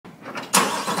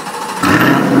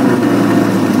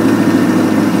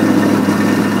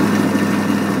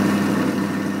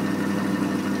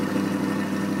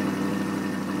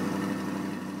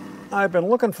I've been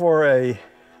looking for a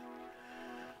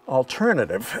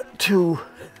alternative to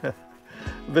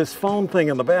this phone thing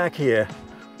in the back here,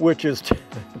 which is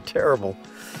terrible.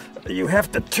 You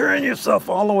have to turn yourself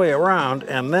all the way around,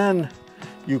 and then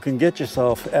you can get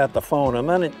yourself at the phone, and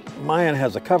then mine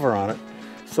has a cover on it,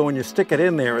 so when you stick it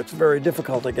in there, it's very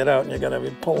difficult to get out, and you gotta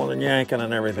be pulling and yanking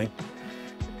and everything.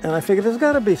 And I figured there's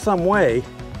gotta be some way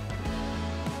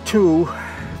to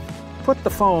put the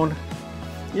phone,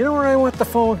 you know where I want the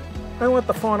phone? I want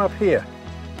the phone up here.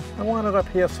 I want it up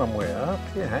here somewhere, up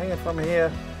here, hanging from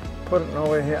here, put it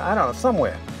over here, I don't know,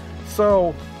 somewhere.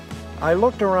 So I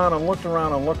looked around and looked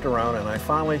around and looked around, and I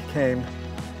finally came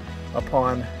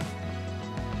upon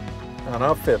an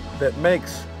outfit that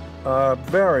makes a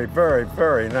very, very,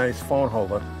 very nice phone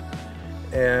holder.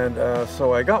 And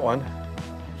so I got one,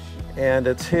 and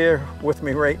it's here with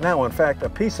me right now. In fact, a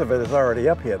piece of it is already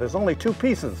up here. There's only two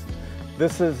pieces.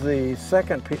 This is the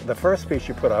second piece, the first piece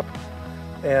you put up,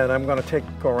 and I'm going to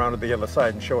go around to the other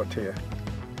side and show it to you.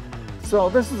 So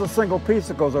this is a single piece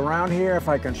that goes around here, if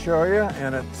I can show you,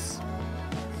 and it's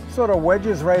sort of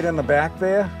wedges right in the back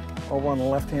there, over on the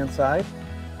left-hand side,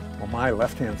 or my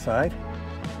left-hand side.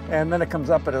 And then it comes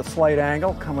up at a slight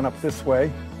angle, coming up this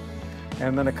way,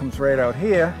 and then it comes right out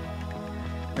here,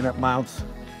 and it mounts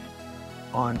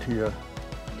onto your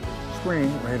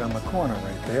screen right on the corner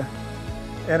right there.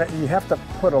 And you have to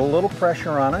put a little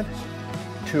pressure on it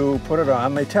to put it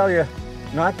on. They tell you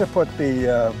not to put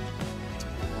the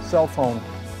cell phone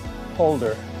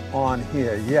holder on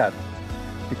here yet,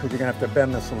 because you're gonna have to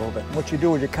bend this a little bit. What you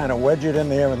do is you kind of wedge it in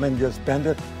there and then just bend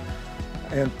it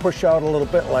and push out a little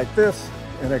bit like this,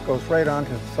 and it goes right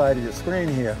onto the side of your screen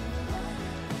here.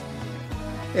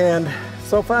 And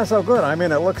so far so good. I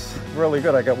mean, it looks really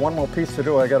good. I got one more piece to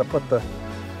do. I got to put the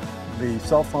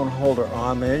cell phone holder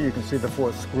on there. You can see the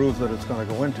 4 screws that it's going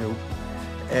to go into,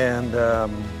 and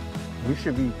we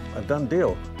should be a done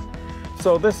deal.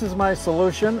 So this is my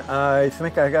solution. I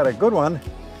think I got a good one.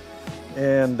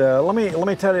 And let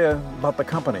me tell you about the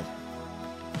company.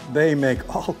 They make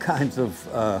all kinds of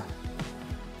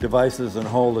devices and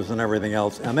holders and everything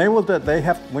else, and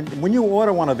when you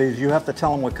order one of these, you have to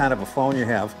tell them what kind of a phone you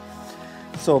have,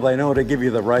 so they know to give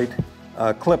you the right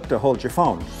clip to hold your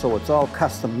phone. So it's all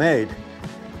custom made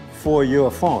for your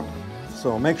phone.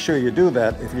 So make sure you do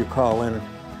that if you call in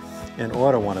and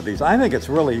order one of these. I think it's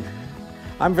really,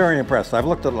 I'm very impressed. I've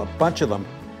looked at a bunch of them,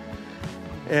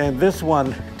 and this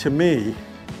one, to me,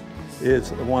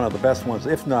 is one of the best ones,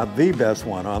 if not the best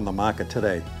one on the market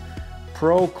today.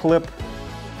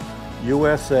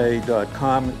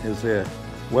 ProClipUSA.com is their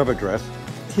web address.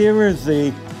 Here is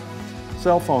the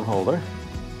cell phone holder,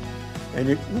 and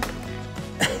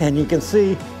you can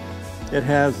see it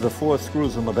has the 4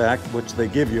 screws in the back, which they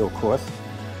give you, of course,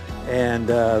 and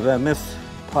then this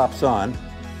pops on,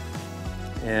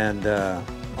 and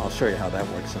I'll show you how that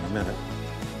works in a minute.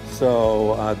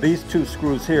 So these 2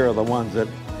 screws here are the ones that,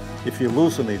 if you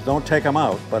loosen these, don't take them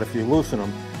out, but if you loosen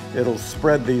them, it'll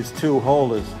spread these 2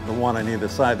 holders, the one on either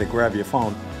side that grab your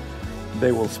phone.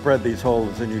 They will spread these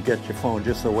holders, and you get your phone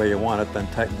just the way you want it, then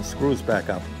tighten the screws back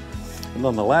up. And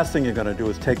then the last thing you're going to do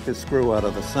is take this screw out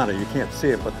of the center. You can't see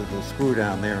it, but there's a screw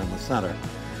down there in the center.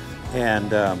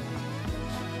 And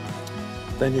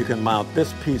then you can mount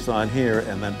this piece on here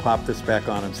and then pop this back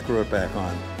on and screw it back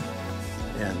on,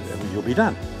 and you'll be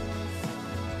done.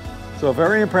 So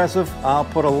very impressive. I'll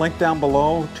put a link down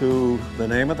below to the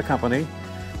name of the company.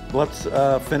 Let's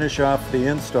finish off the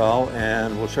install,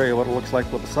 and we'll show you what it looks like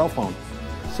with the cell phone.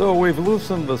 So we've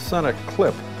loosened the center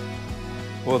clip,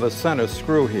 or the center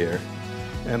screw here,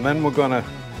 and then we're going to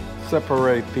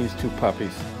separate these 2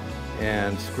 puppies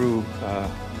and screw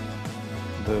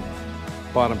the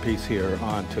bottom piece here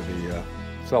onto the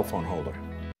cell phone holder.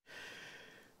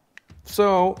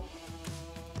 So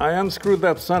I unscrewed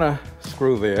that center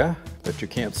screw there that you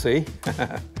can't see,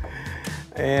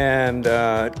 and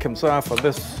it comes off of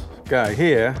this guy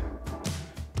here,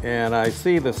 and I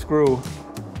see the screw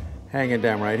hanging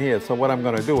down right here. So what I'm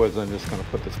going to do is I'm just going to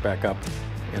put this back up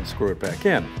and screw it back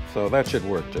in. So that should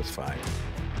work just fine.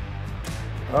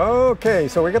 Okay,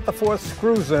 so we got the 4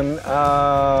 screws in.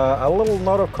 A little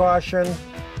note of caution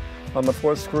on the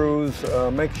 4 screws.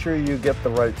 Make sure you get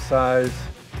the right size.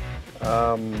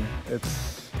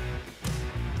 It's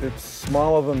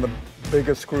smaller than the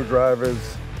biggest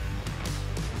screwdrivers,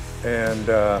 and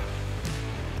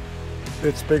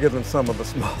it's bigger than some of the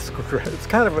small screwdrivers. It's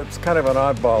kind of an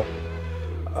oddball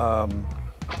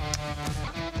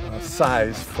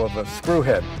size for the screw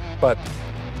head, but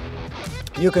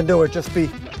you can do it. Just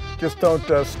don't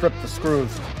strip the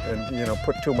screws and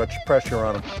put too much pressure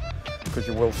on them, because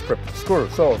you will strip the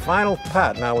screws. So final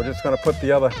part. Now we're just going to put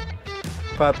the other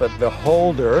put the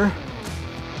holder.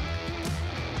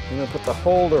 I'm going to put the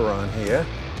holder on here.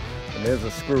 And there's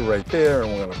a screw right there,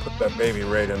 and we're going to put that baby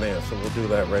right in there. So we'll do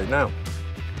that right now.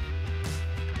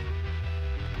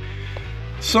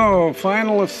 So,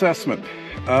 final assessment.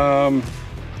 I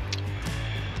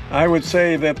would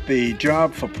say that the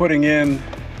job for putting in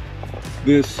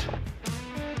this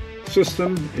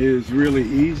system is really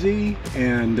easy,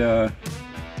 and that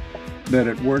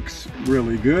it works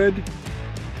really good.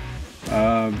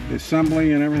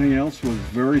 Assembling and everything else was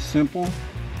very simple.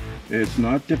 It's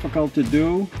not difficult to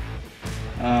do.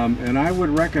 And I would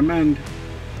recommend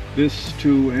this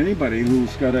to anybody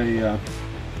who's got a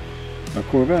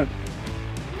Corvette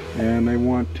and they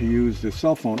want to use the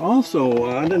cell phone. Also,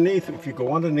 underneath, if you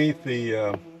go underneath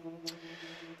the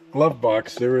glove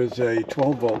box, there is a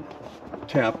 12-volt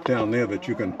tap down there that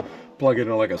you can plug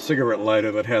into like a cigarette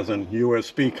lighter that has an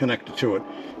USB connected to it,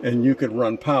 and you can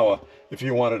run power if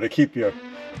you wanted to keep your...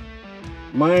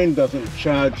 Mine doesn't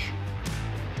charge.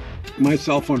 My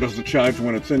cell phone doesn't charge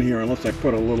when it's in here unless I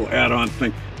put a little add-on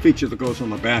thing, feature that goes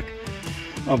on the back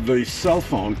of the cell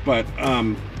phone. But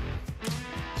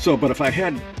but if I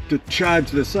had to charge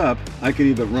this up, I could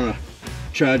either run a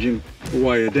charging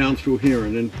wire down through here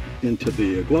and then into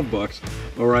the glove box,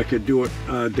 or I could do it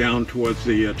down towards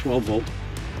the 12-volt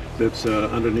that's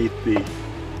underneath the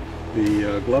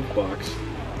glove box,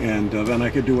 and then I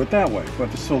could do it that way.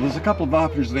 But so there's a couple of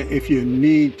options that if you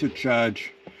need to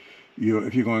charge.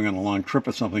 If you're going on a long trip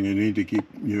or something, you need to keep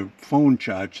your phone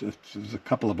charged. There's a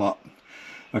couple of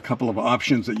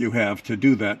options that you have to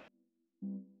do that.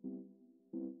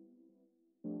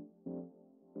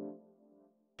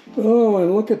 Oh,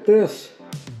 and look at this.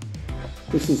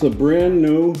 This is a brand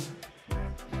new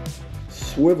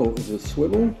swivel. Is it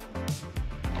swivel?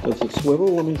 Does it swivel?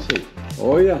 Let me see.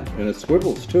 Oh yeah, and it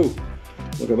swivels too.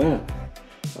 Look at that.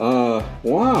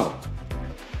 Wow.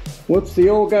 What's the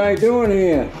old guy doing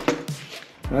here?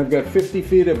 I've got 50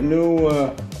 feet of new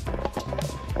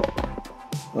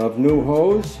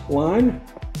hose line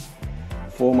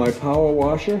for my power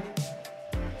washer.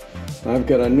 I've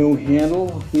got a new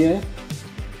handle here.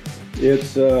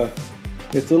 It's a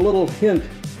little hint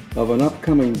of an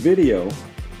upcoming video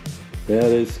that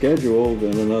is scheduled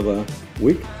in another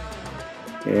week,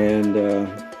 and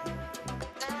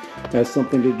has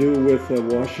something to do with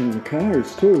washing the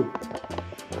cars too,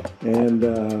 and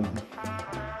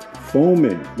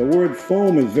foaming. The word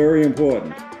foam is very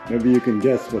important. Maybe you can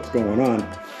guess what's going on.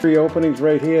 3 openings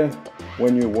right here.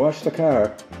 When you wash the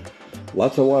car,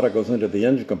 lots of water goes into the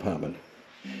engine compartment.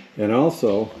 And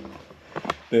also,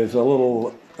 there's a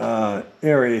little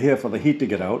area here for the heat to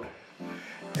get out.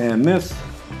 And this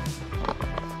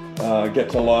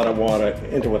gets a lot of water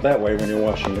into it that way when you're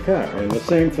washing the car. And the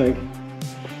same thing,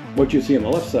 what you see on the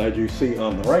left side, you see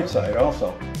on the right side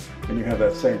also. And you have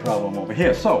that same problem over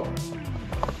here. So,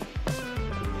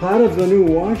 part of the new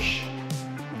wash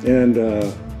and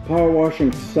power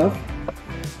washing stuff,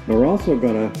 we're also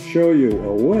going to show you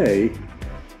a way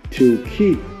to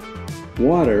keep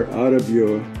water out of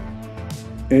your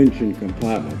engine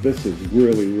compartment. This is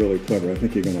really, really clever. I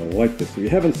think you're going to like this. If you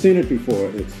haven't seen it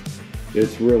before,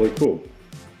 it's really cool.